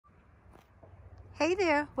Hey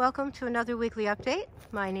there, welcome to another weekly update.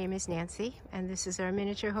 My name is Nancy and this is our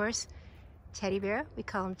miniature horse, Teddy Bear. We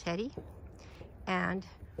call him Teddy. And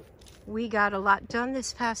we got a lot done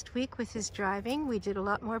this past week with his driving. We did a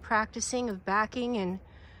lot more practicing of backing and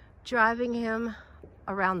driving him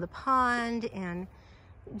around the pond and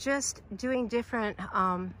just doing different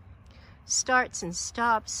starts and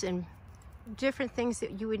stops and different things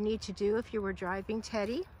that you would need to do if you were driving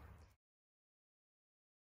Teddy.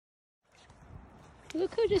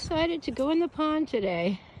 Look who decided to go in the pond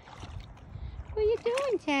today. What are you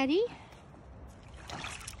doing, Teddy?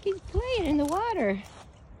 He's playing in the water.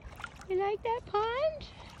 You like that pond?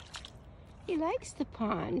 He likes the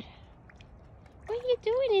pond. What are you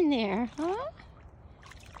doing in there, huh?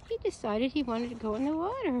 He decided he wanted to go in the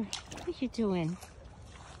water. What are you doing?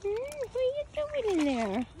 What are you doing in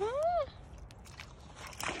there, huh?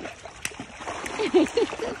 He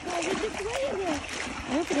decided to play in there.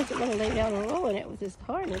 I hope he doesn't want to lay down and roll in it with his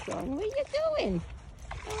harness on. What are you doing?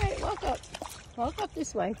 All right, walk up. Walk up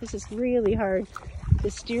this way. This is really hard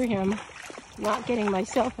to steer him, not getting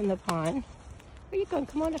myself in the pond. Where are you going?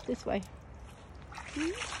 Come on up this way.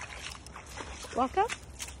 Walk up.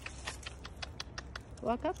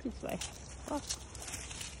 Walk up this way. Walk.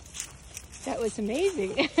 That was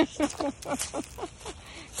amazing.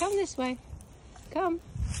 Come this way. Come.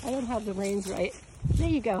 I don't have the reins right. There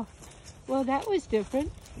you go. Well, that was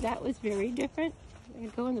different. That was very different. We're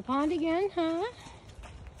gonna go in the pond again, huh?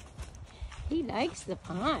 He likes the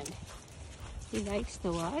pond. He likes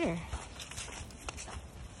the water.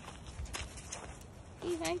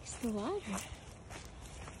 He likes the water.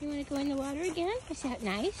 You want to go in the water again? Was that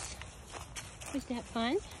nice? Was that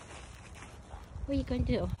fun? What are you going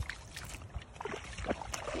to do?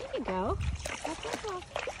 There you go. Walk, walk, walk.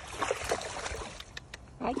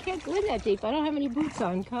 I can't go in that deep. I don't have any boots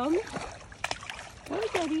on. Come. Come,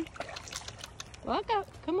 Teddy. Walk up.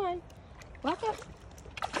 Come on. Walk up.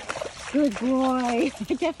 Good boy.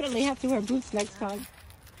 I definitely have to wear boots next time.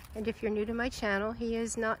 And if you're new to my channel, he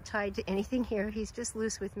is not tied to anything here. He's just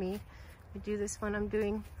loose with me. I do this when I'm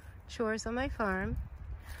doing chores on my farm.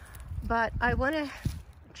 But I want to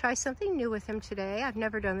try something new with him today. I've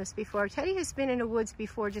never done this before. Teddy has been in the woods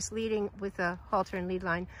before, just leading with a halter and lead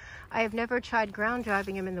line. I have never tried ground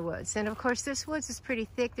driving him in the woods. And of course, this woods is pretty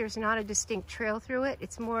thick. There's not a distinct trail through it.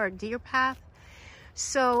 It's more a deer path.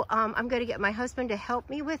 So I'm going to get my husband to help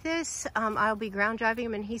me with this. I'll be ground driving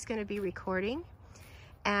him and he's going to be recording.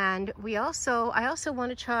 And I also want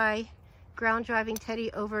to try ground driving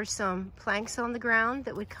Teddy over some planks on the ground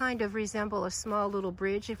that would kind of resemble a small little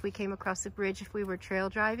bridge if we came across a bridge if we were trail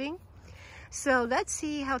driving. So let's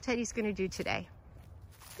see how Teddy's going to do today.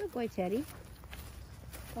 Good boy, Teddy.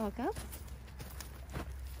 Walk up.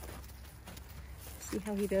 See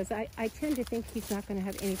how he does. I tend to think he's not going to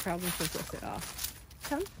have any problems with this at all.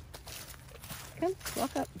 Come. Come.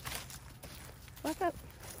 Walk up. Walk up.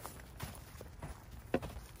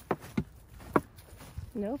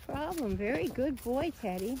 No problem. Very good boy,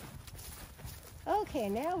 Teddy. Okay,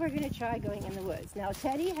 now we're going to try going in the woods. Now,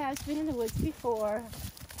 Teddy has been in the woods before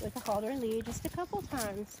with a halter and lead just a couple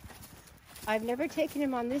times. I've never taken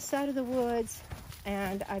him on this side of the woods,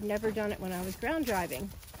 and I've never done it when I was ground driving.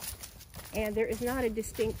 And there is not a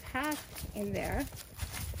distinct path in there,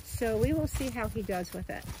 so we will see how he does with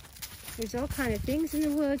it. There's all kind of things in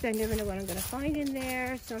the woods. I never know what I'm going to find in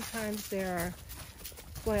there. Sometimes there are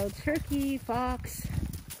wild turkey, fox,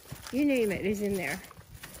 you name it is in there.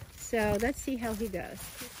 So let's see how he does.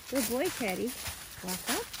 Good boy, Teddy. Walk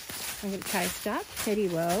up. I'm going to try to stop. Teddy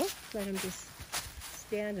low. Let him just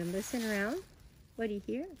stand and listen around. What do you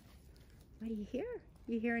hear? What do you hear?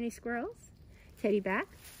 You hear any squirrels? Teddy back.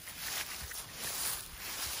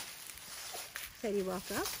 Teddy walk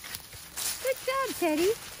up. Good job,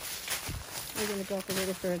 Teddy. We're going to go up a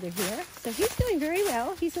little further here. So he's doing very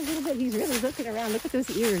well. He's really looking around. Look at those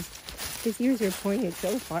ears. His ears are pointed so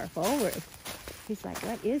far forward. He's like,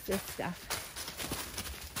 what is this stuff?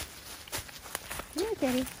 Come on,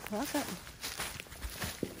 Teddy. Walk up.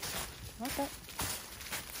 Walk up.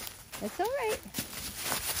 That's all right.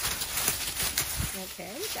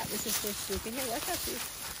 Okay, that was his first swoop in here. Walk up,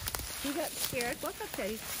 he got scared. Walk up,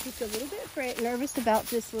 Teddy. He's a little bit nervous about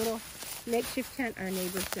this little makeshift tent our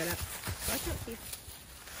neighbors set up. Watch out, Steve.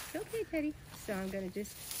 It's okay, Teddy. So I'm going to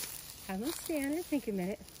just have him stand and think a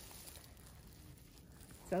minute.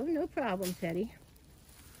 So no problem, Teddy.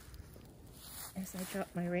 As I drop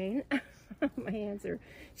my rein, my hands are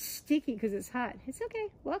sticky because it's hot. It's okay.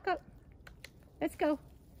 Walk up. Let's go.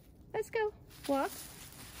 Let's go. Walk.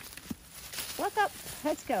 Walk up.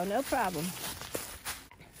 Let's go. No problem.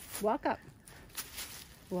 Walk up.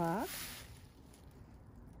 Walk.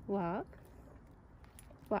 Walk.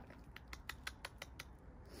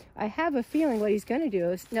 I have a feeling what he's going to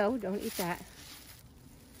do is, no, don't eat that.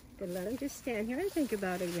 Gonna let him just stand here and think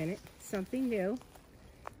about it a minute. Something new.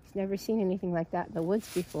 He's never seen anything like that in the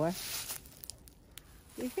woods before.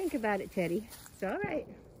 You think about it, Teddy. It's all right.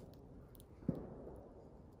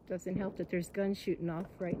 Doesn't help that there's guns shooting off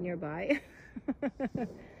right nearby.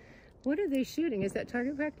 What are they shooting? Is that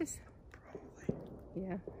target practice? Probably.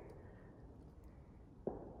 Yeah.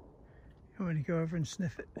 You want me to go over and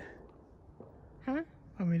sniff it? Huh?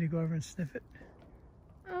 Want me to go over and sniff it?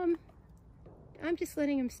 I'm just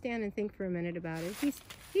letting him stand and think for a minute about it.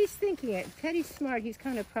 He's thinking it. Teddy's smart. He's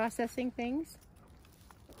kind of processing things.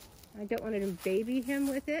 I don't want to baby him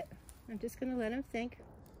with it. I'm just going to let him think.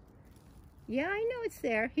 Yeah, I know it's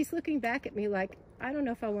there. He's looking back at me like, I don't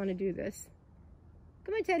know if I want to do this.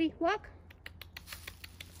 Come on, Teddy, walk.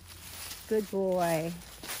 Good boy.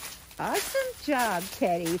 Awesome job,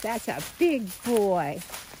 Teddy. That's a big boy.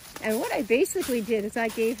 And what I basically did is I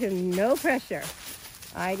gave him no pressure.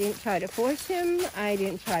 I didn't try to force him. I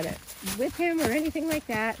didn't try to whip him or anything like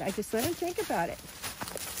that. I just let him think about it.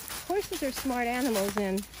 Horses are smart animals,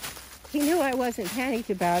 and he knew I wasn't panicked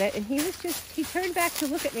about it. And he turned back to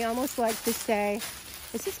look at me almost like to say,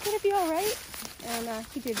 is this going to be all right? And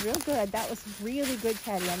he did real good. That was really good,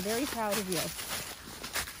 Teddy. I'm very proud of you.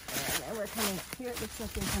 And then we're coming up here. It looks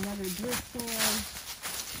like there's another deer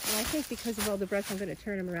stand. And I think because of all the brush, I'm going to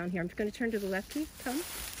turn him around here. I'm just going to turn to the left, please. Come.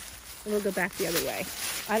 And we'll go back the other way.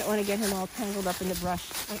 I don't want to get him all tangled up in the brush.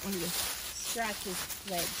 I don't want to scratch his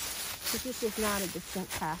legs. Because this is not a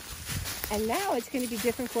distinct path. And now it's going to be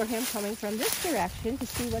different for him coming from this direction to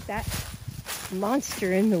see what that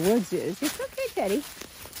monster in the woods is. It's okay, Teddy.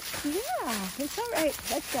 Yeah, it's all right.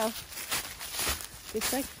 Let's go.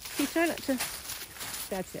 Just like, try not to.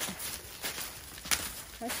 That's it.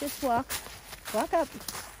 Let's just walk. Walk up.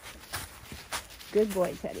 Good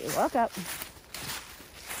boy, Teddy. Walk up.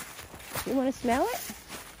 You want to smell it?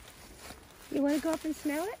 You want to go up and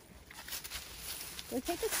smell it? Go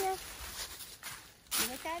take a sniff. See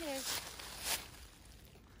what that is.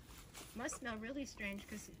 Must smell really strange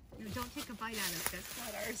because don't take a bite out of it. That's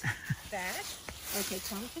not ours. Back. Okay,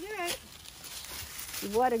 come to the right.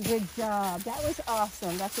 What a good job. That was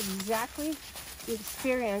awesome. That's exactly the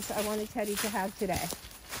experience I wanted Teddy to have today.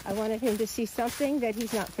 I wanted him to see something that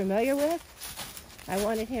he's not familiar with. I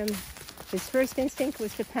wanted him, his first instinct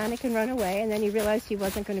was to panic and run away, and then he realized he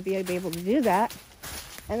wasn't going to be able to do that.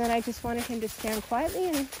 And then I just wanted him to stand quietly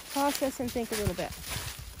and process and think a little bit.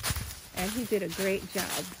 And he did a great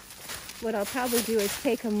job. What I'll probably do is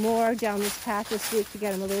take him more down this path this week to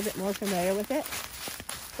get him a little bit more familiar with it.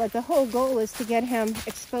 But the whole goal is to get him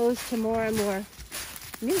exposed to more and more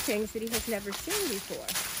new things that he has never seen before.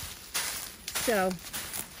 So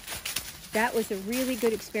that was a really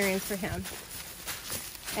good experience for him.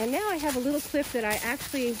 And now I have a little clip that I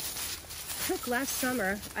actually took last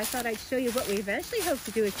summer. I thought I'd show you what we eventually hope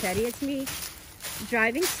to do with Teddy. It's me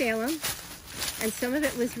driving Salem, and some of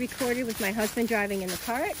it was recorded with my husband driving in the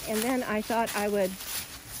cart, and then I thought I would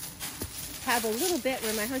have a little bit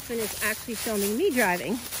where my husband is actually filming me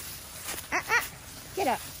driving. Get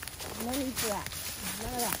up. No need for that.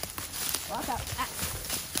 None of that. Walk up.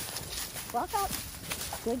 Walk up.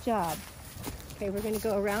 Good job. Okay, we're going to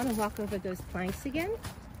go around and walk over those planks again,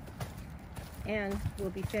 and we'll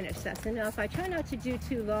be finished. That's enough. I try not to do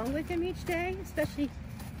too long with him each day, especially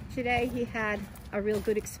today. He had a real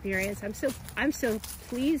good experience. I'm so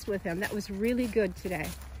pleased with him. That was really good today.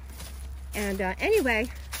 And anyway,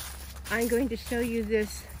 I'm going to show you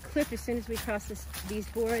this clip as soon as we cross these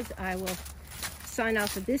boards. I will sign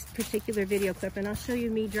off with this particular video clip, and I'll show you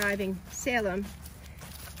me driving Salem.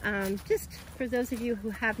 Just for those of you who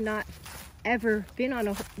have not ever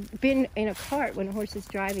been in a cart when a horse is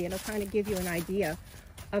driving, it'll kind of give you an idea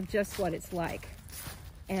of just what it's like.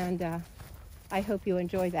 And I hope you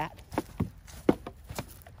enjoy that.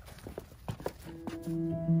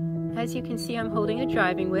 As you can see, I'm holding a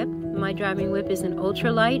driving whip. My driving whip is an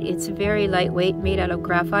ultralight. It's very lightweight, made out of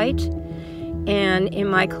graphite. And in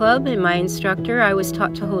my club, in my instructor, I was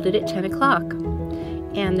taught to hold it at 10 o'clock.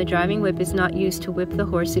 And the driving whip is not used to whip the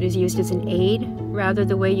horse. It is used as an aid, rather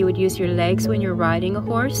the way you would use your legs when you're riding a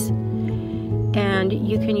horse. And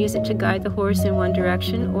you can use it to guide the horse in one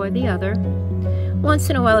direction or the other. Once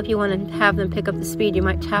in a while, if you want to have them pick up the speed, you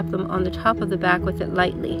might tap them on the top of the back with it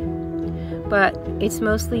lightly. But it's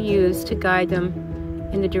mostly used to guide them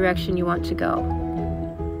in the direction you want to go.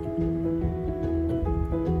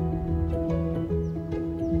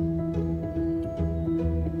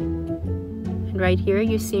 Right here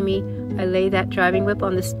you see me, I lay that driving whip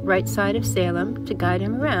on the right side of Salem to guide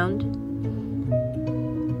him around.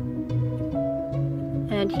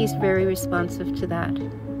 And he's very responsive to that.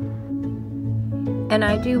 and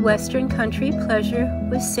I do Western Country Pleasure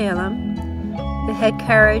with Salem. The head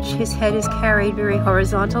carriage, his head is carried very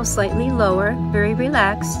horizontal, slightly lower, very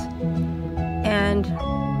relaxed. And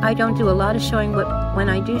I don't do a lot of showing, but when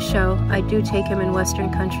I do show, I do take him in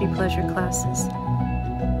Western Country Pleasure classes.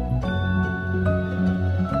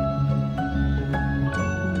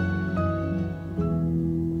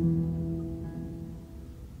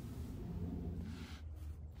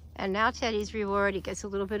 And now Teddy's reward, he gets a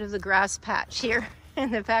little bit of the grass patch here in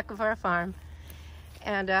the back of our farm.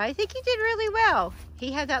 And I think he did really well.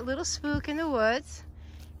 He had that little spook in the woods.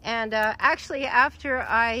 And actually, after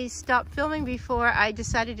I stopped filming before, I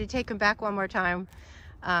decided to take him back one more time.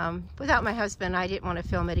 Without my husband, I didn't want to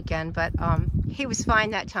film it again, but he was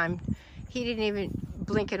fine that time. He didn't even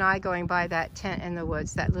blink an eye going by that tent in the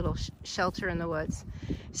woods, that little shelter in the woods.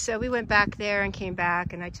 So we went back there and came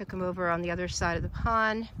back, and I took him over on the other side of the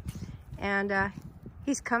pond. And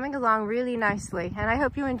he's coming along really nicely. And I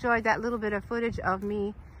hope you enjoyed that little bit of footage of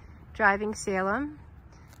me driving Salem.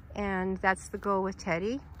 And that's the goal with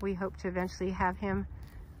Teddy. We hope to eventually have him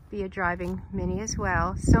be a driving mini as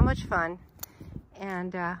well. So much fun.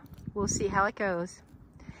 And we'll see how it goes.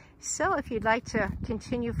 So if you'd like to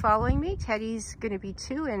continue following me, Teddy's going to be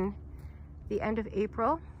 2 in the end of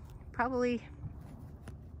April. Probably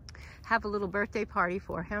have a little birthday party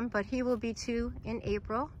for him, but he will be 2 in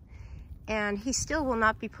April. And he still will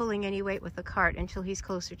not be pulling any weight with the cart until he's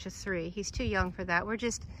closer to 3. He's too young for that. We're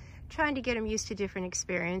just trying to get him used to different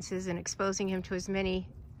experiences and exposing him to as many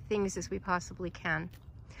things as we possibly can.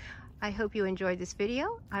 I hope you enjoyed this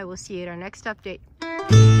video. I will see you at our next update.